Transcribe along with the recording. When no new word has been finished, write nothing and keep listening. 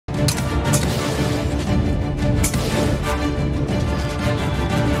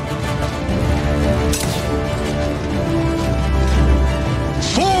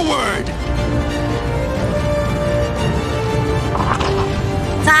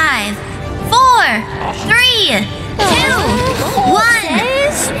3, 2, 1.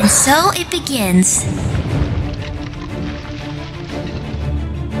 And so it begins.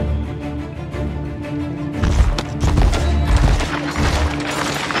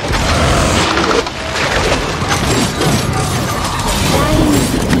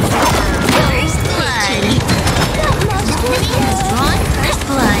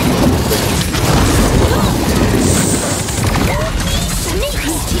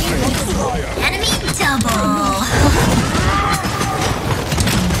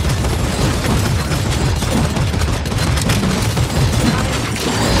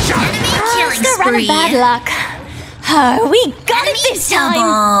 Bad luck. Oh, we got it this time.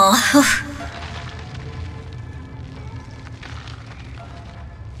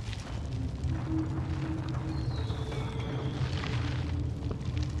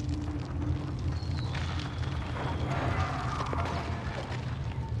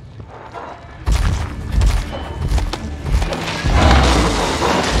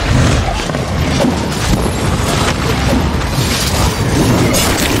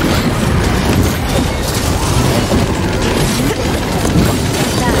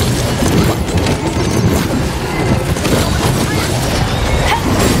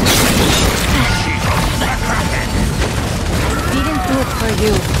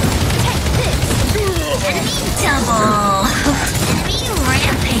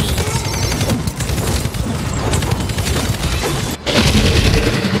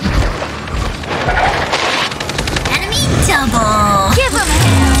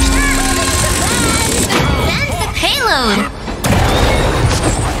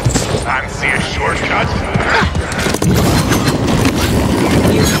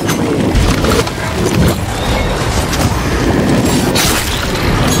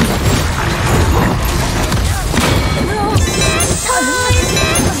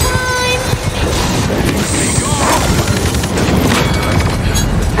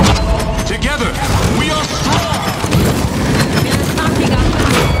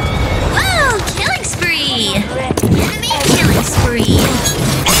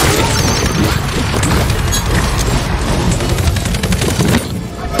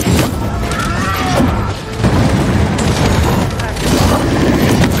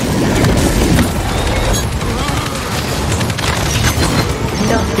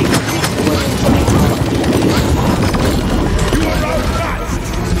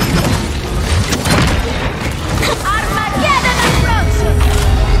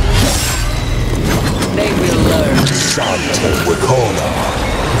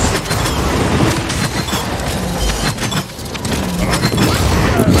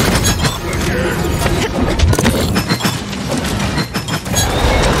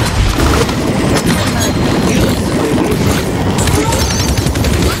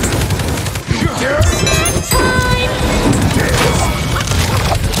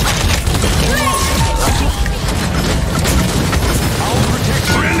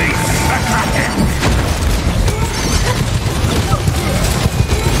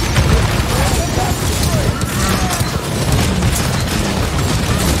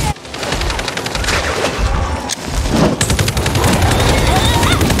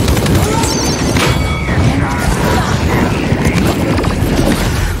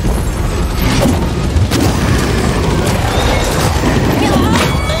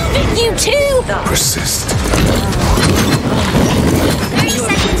 Persist. 30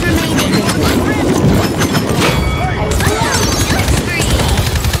 seconds remaining. Killing spree.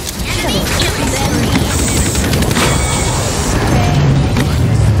 Enemy killing spree.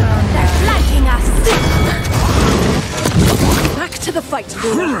 They're flanking us. Back to the fight.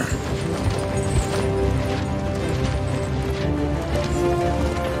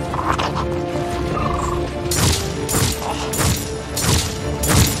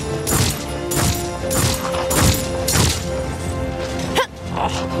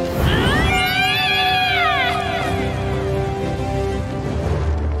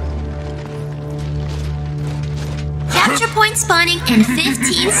 Capture point spawning in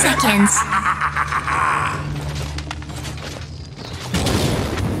 15 seconds.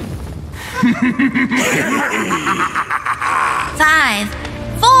 Five,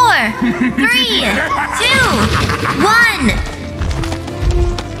 4, 3, 2, 1.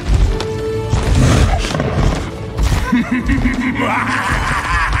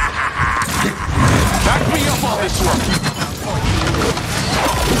 Back me up on this one.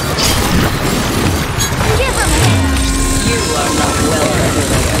 Give him hell. You are not welcome.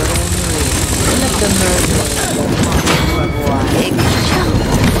 Let the murder.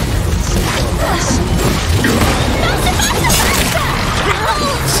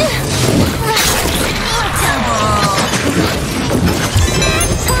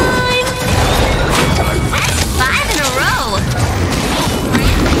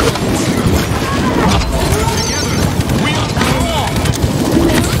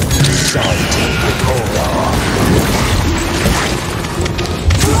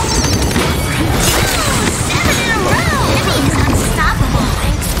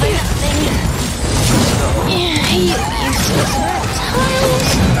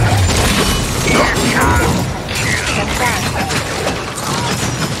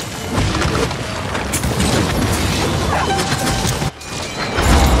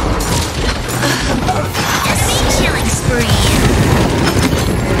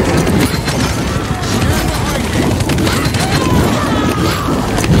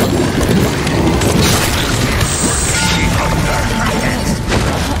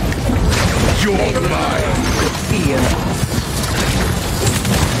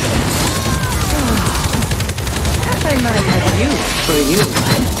 can I have you for you?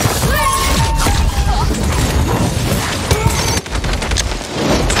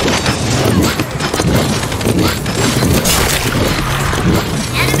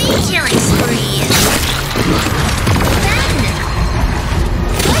 Enemy killing spree. Ben!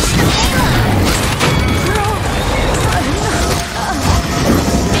 Push the payload!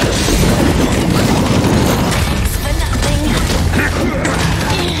 For nothing.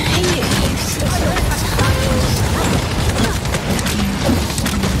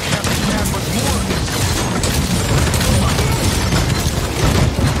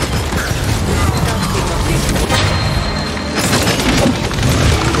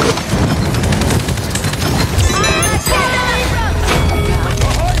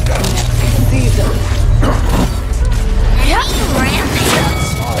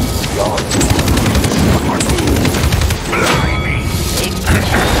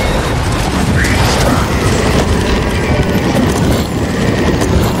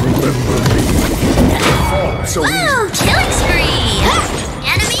 So Woo! Killing spree!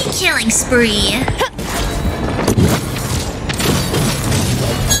 Enemy killing spree.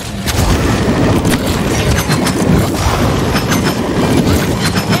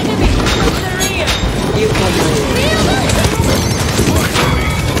 You can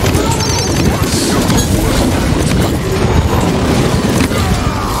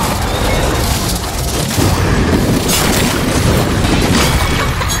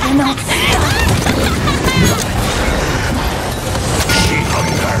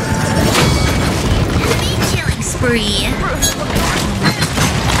Enemy killing spree.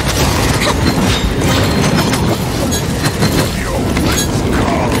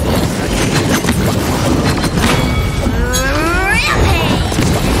 Rampage!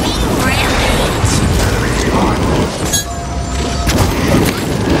 Enemy rampage!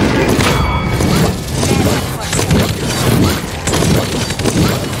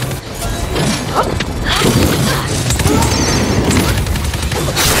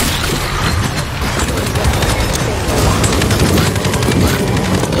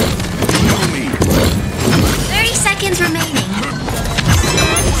 kill me. 30 seconds remaining.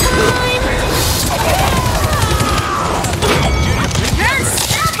 You're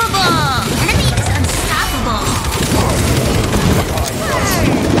unstoppable! Enemy is unstoppable.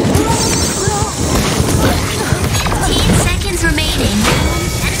 15 seconds remaining.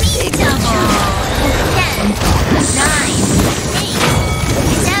 Enemy double. 10, 9, 8,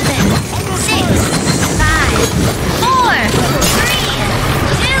 7, 6, 5, 4, 3,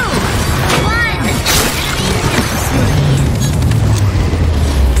 2, 1. Enemy killing spree.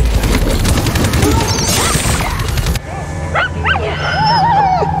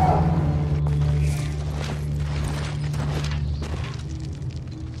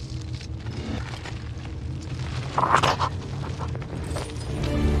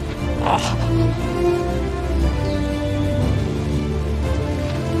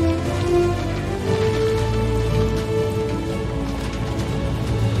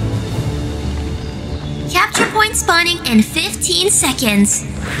 Capture point spawning in 15 seconds.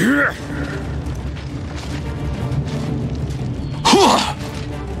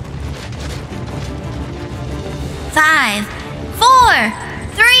 Five, 4,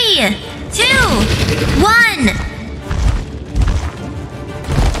 3, 2, 1.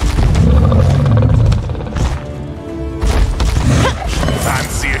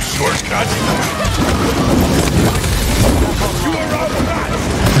 Fancy a shortcut? You are out of that!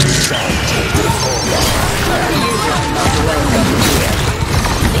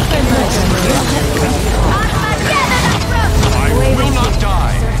 I will not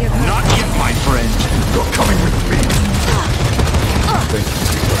die. Not yet, my friend. You're coming with me. Thank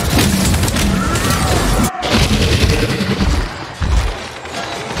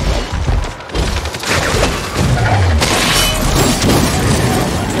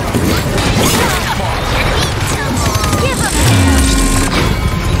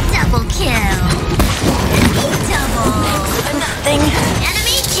Double kill. Double. Nothing.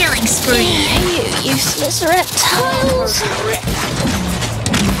 Enemy killing spree. You useless reptiles.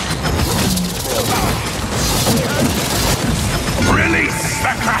 Release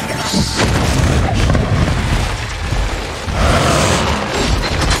the crackers!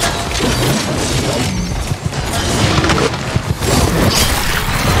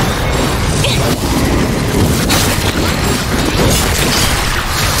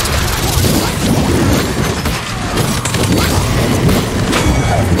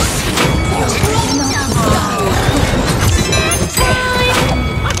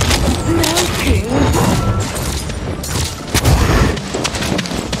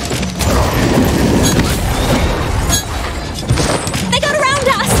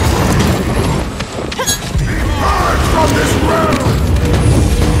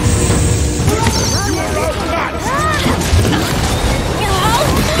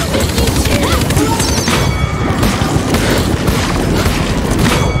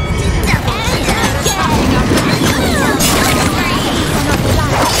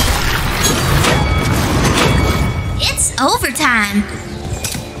 overtime.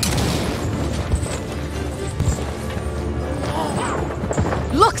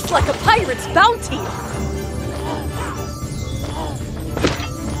 Looks like a pirate's bounty!